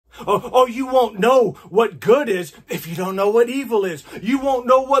Oh, you won't know what good is if you don't know what evil is. You won't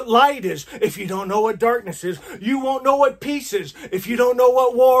know what light is if you don't know what darkness is. You won't know what peace is if you don't know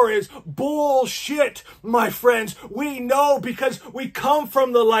what war is. Bullshit, my friends. We know because we come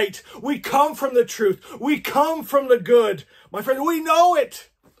from the light. We come from the truth. We come from the good. My friends, we know it.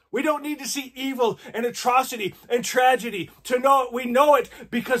 We don't need to see evil and atrocity and tragedy to know it. We know it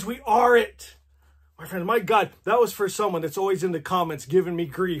because we are it. My friend, my God, that was for someone that's always in the comments giving me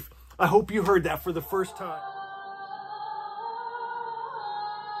grief. I hope you heard that for the first time.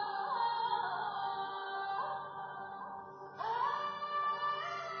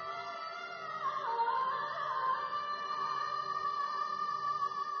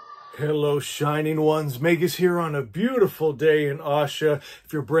 Hello, shining ones. Magus here on a beautiful day in Asha.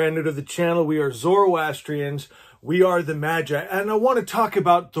 If you're brand new to the channel, we are Zoroastrians. We are the Magi. And I want to talk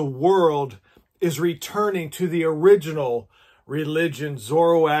about the world is returning to the original religion,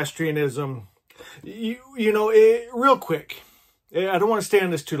 Zoroastrianism. Real quick, I don't want to stay on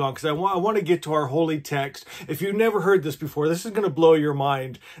this too long because I want to get to our holy text. If you've never heard this before, this is going to blow your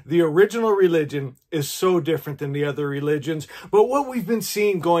mind. The original religion is so different than the other religions. But what we've been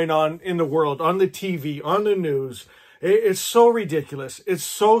seeing going on in the world, on the TV, on the news, it's so ridiculous. It's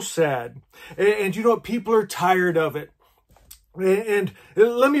so sad. And you know what? People are tired of it. And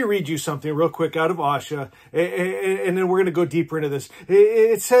let me read you something real quick out of Asha, and then we're going to go deeper into this.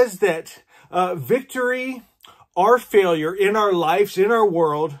 It says that victory or failure in our lives, in our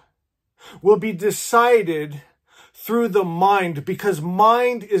world, will be decided through the mind, because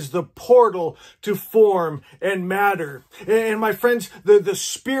mind is the portal to form and matter. And my friends, the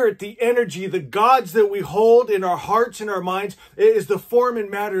spirit, the energy, the gods that we hold in our hearts and our minds is the form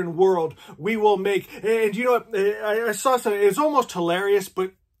and matter and world we will make. And you know what? I saw something. It's almost hilarious,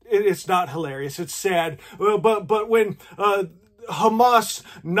 but it's not hilarious. It's sad. But when Hamas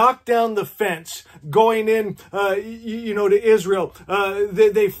knocked down the fence going in, to Israel.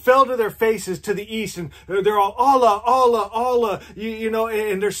 They fell to their faces to the east, and they're all Allah, Allah, Allah,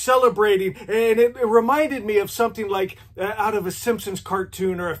 and they're celebrating. And it reminded me of something like out of a Simpsons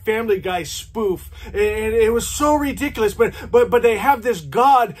cartoon or a Family Guy spoof. And it was so ridiculous. But they have this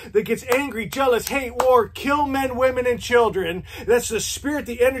God that gets angry, jealous, hate, war, kill men, women, and children. That's the spirit,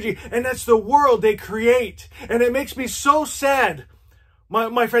 the energy, and that's the world they create. And it makes me so sad.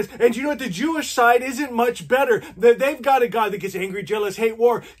 My friends, and you know what? The Jewish side isn't much better. They've got a God that gets angry, jealous, hate,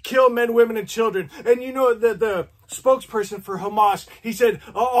 war, kill men, women, and children. And you know, the spokesperson for Hamas, he said,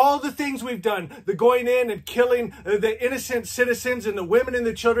 all the things we've done, the going in and killing the innocent citizens and the women and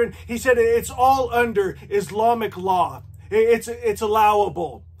the children, he said it's all under Islamic law. It's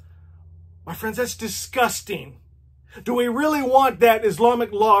allowable. My friends, that's disgusting. Do we really want that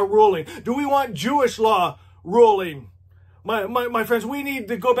Islamic law ruling? Do we want Jewish law ruling? My friends, we need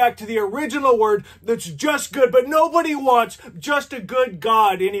to go back to the original word that's just good, but nobody wants just a good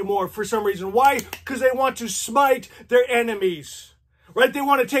God anymore for some reason. Why? Because they want to smite their enemies, right? They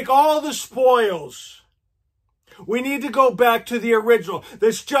want to take all the spoils. We need to go back to the original.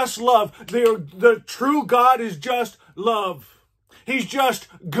 That's just love. The true God is just love. He's just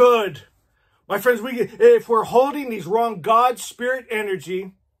good. My friends, if we're holding these wrong God, spirit,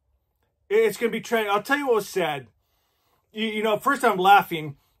 energy, it's going to be tragic. I'll tell you what was sad. First I'm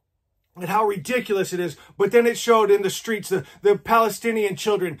laughing at how ridiculous it is, but then it showed in the streets, the Palestinian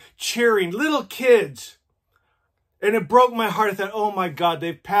children cheering, little kids. And it broke my heart. I thought, oh my God,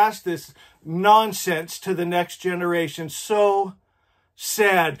 they've passed this nonsense to the next generation. So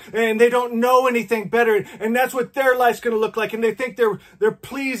sad. And they don't know anything better. And that's what their life's going to look like. And they think they're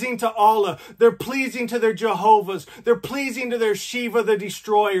pleasing to Allah. They're pleasing to their Jehovahs. They're pleasing to their Shiva, the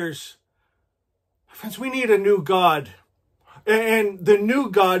destroyers. Friends, we need a new God. And the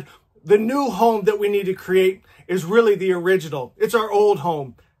new God, the new home that we need to create is really the original. It's our old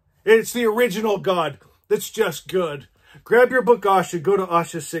home. It's the original God that's just good. Grab your book, Asha. Go to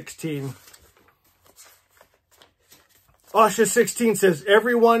Asha 16. Asha 16 says,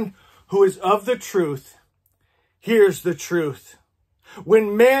 everyone who is of the truth hears the truth.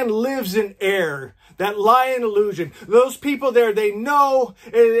 When man lives in error, that lie and illusion, those people there, they know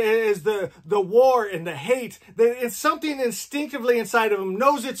it is the war and the hate. It's something instinctively inside of them,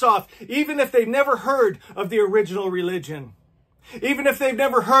 knows it's off, even if they've never heard of the original religion. Even if they've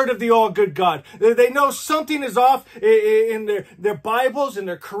never heard of the all good God. They know something is off in their Bibles, in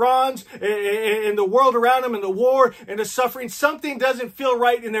their Qurans, in the world around them, in the war, and the suffering. Something doesn't feel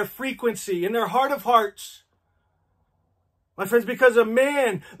right in their frequency, in their heart of hearts. My friends, because a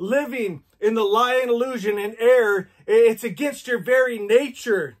man living in the lie and illusion and error, it's against your very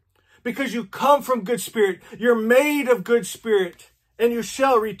nature. Because you come from good spirit. You're made of good spirit and you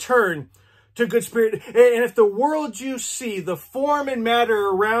shall return to good spirit. And if the world you see, the form and matter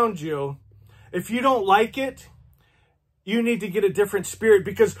around you, if you don't like it, you need to get a different spirit,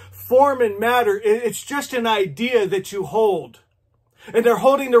 because form and matter, it's just an idea that you hold. And they're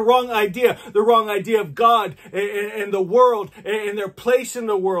holding the wrong idea of God and the world and their place in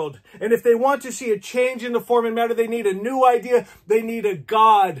the world. And if they want to see a change in the form and matter, they need a new idea. They need a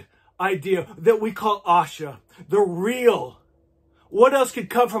God idea that we call Asha, the real. What else could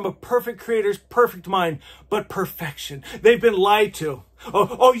come from a perfect creator's perfect mind but perfection? They've been lied to.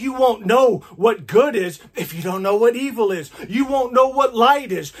 Oh, you won't know what good is if you don't know what evil is. You won't know what light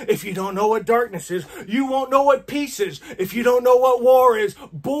is if you don't know what darkness is. You won't know what peace is if you don't know what war is.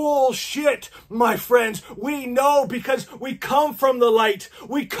 Bullshit, my friends. We know because we come from the light.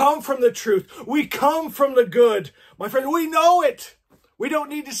 We come from the truth. We come from the good. My friend, we know it. We don't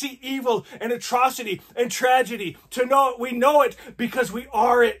need to see evil and atrocity and tragedy to know it. We know it because we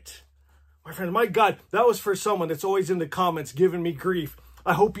are it. My friend, my God, that was for someone that's always in the comments giving me grief.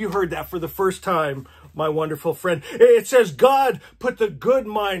 I hope you heard that for the first time, my wonderful friend. It says, God put the good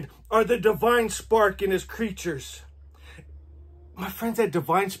mind or the divine spark in his creatures. My friends, that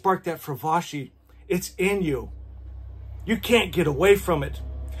divine spark, that fravashi, it's in you. You can't get away from it.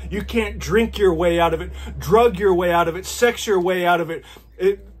 You can't drink your way out of it, drug your way out of it, sex your way out of it,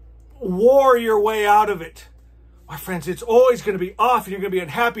 war your way out of it. My friends, it's always going to be off and you're going to be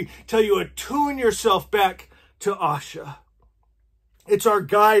unhappy till you attune yourself back to Asha. It's our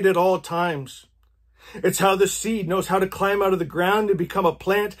guide at all times. It's how the seed knows how to climb out of the ground and become a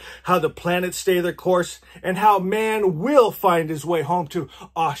plant, how the planets stay their course, and how man will find his way home to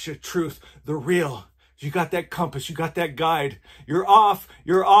Asha, truth, the real. You got that compass. You got that guide. You're off.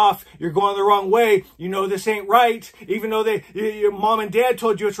 You're going the wrong way. You know this ain't right. Even though your mom and dad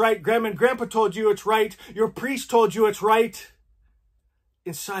told you it's right. Grandma and grandpa told you it's right. Your priest told you it's right.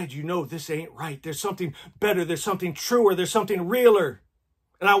 Inside, you know this ain't right. There's something better. There's something truer. There's something realer.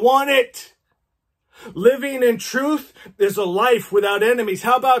 And I want it. Living in truth is a life without enemies.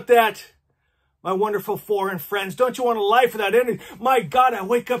 How about that? My wonderful foreign friends, don't you want a life without enemies? My God, I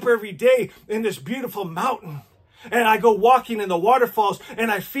wake up every day in this beautiful mountain and I go walking in the waterfalls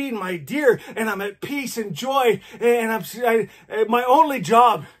and I feed my deer and I'm at peace and joy. And my only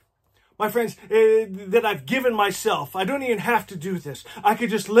job, my friends, that I've given myself, I don't even have to do this. I could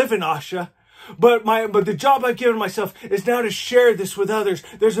just live in Asha. But the job I've given myself is now to share this with others.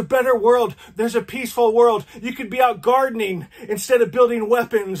 There's a better world. There's a peaceful world. You could be out gardening instead of building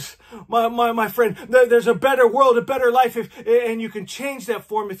weapons. My friend, there's a better world, a better life. And you can change that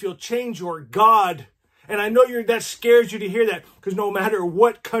form if you'll change your God. And I know that scares you to hear that, because no matter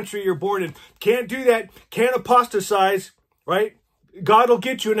what country you're born in, can't do that. Can't apostatize, right? God will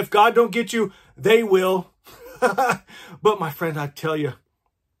get you. And if God don't get you, they will. But my friend, I tell you,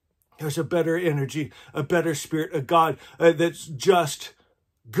 there's a better energy, a better spirit, a God that's just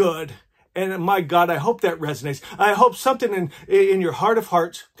good. And my God, I hope that resonates. I hope something in your heart of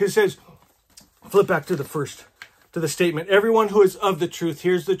hearts, because it says, flip back to the statement, everyone who is of the truth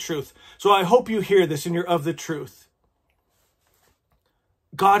hears the truth. So I hope you hear this and you're of the truth.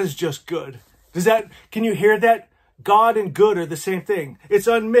 God is just good. Can you hear that? God and good are the same thing. It's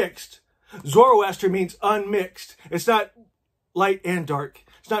unmixed. Zoroaster means unmixed. It's not light and dark.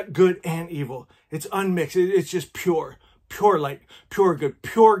 It's not good and evil. It's unmixed. It's just pure light, pure good,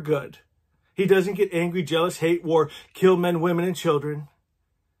 pure good. He doesn't get angry, jealous, hate, war, kill men, women, and children.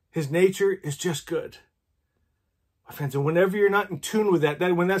 His nature is just good. My friends, and whenever you're not in tune with that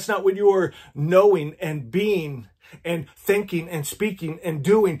when that's not what you are knowing and being and thinking and speaking and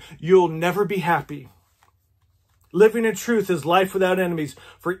doing, you'll never be happy. Living in truth is life without enemies.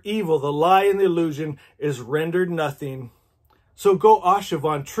 For evil, the lie and the illusion is rendered nothing. So go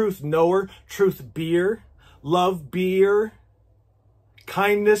Ashavan, truth knower, truth beer, love beer,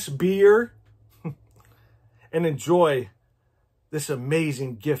 kindness beer, and enjoy this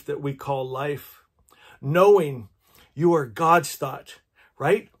amazing gift that we call life. Knowing you are God's thought,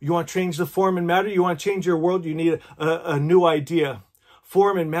 right? You want to change the form and matter? You want to change your world? You need a new idea.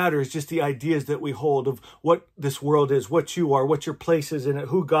 Form and matter is just the ideas that we hold of what this world is, what you are, what your place is in it,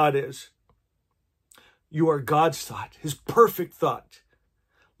 who God is. You are God's thought, his perfect thought.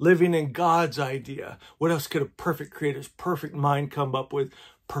 Living in God's idea. What else could a perfect creator's perfect mind come up with?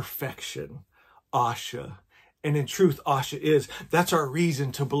 Perfection. Asha. And in truth, Asha is. That's our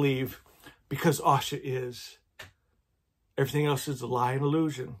reason to believe, because Asha is. Everything else is a lie and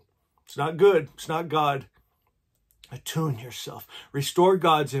illusion. It's not good. It's not God. Attune yourself. Restore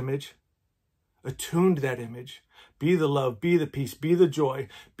God's image. Attune to that image. Be the love, be the peace, be the joy,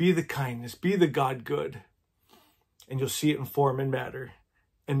 be the kindness, be the God good. and you'll see it in form and matter.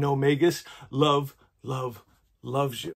 And know, Magus, love loves you.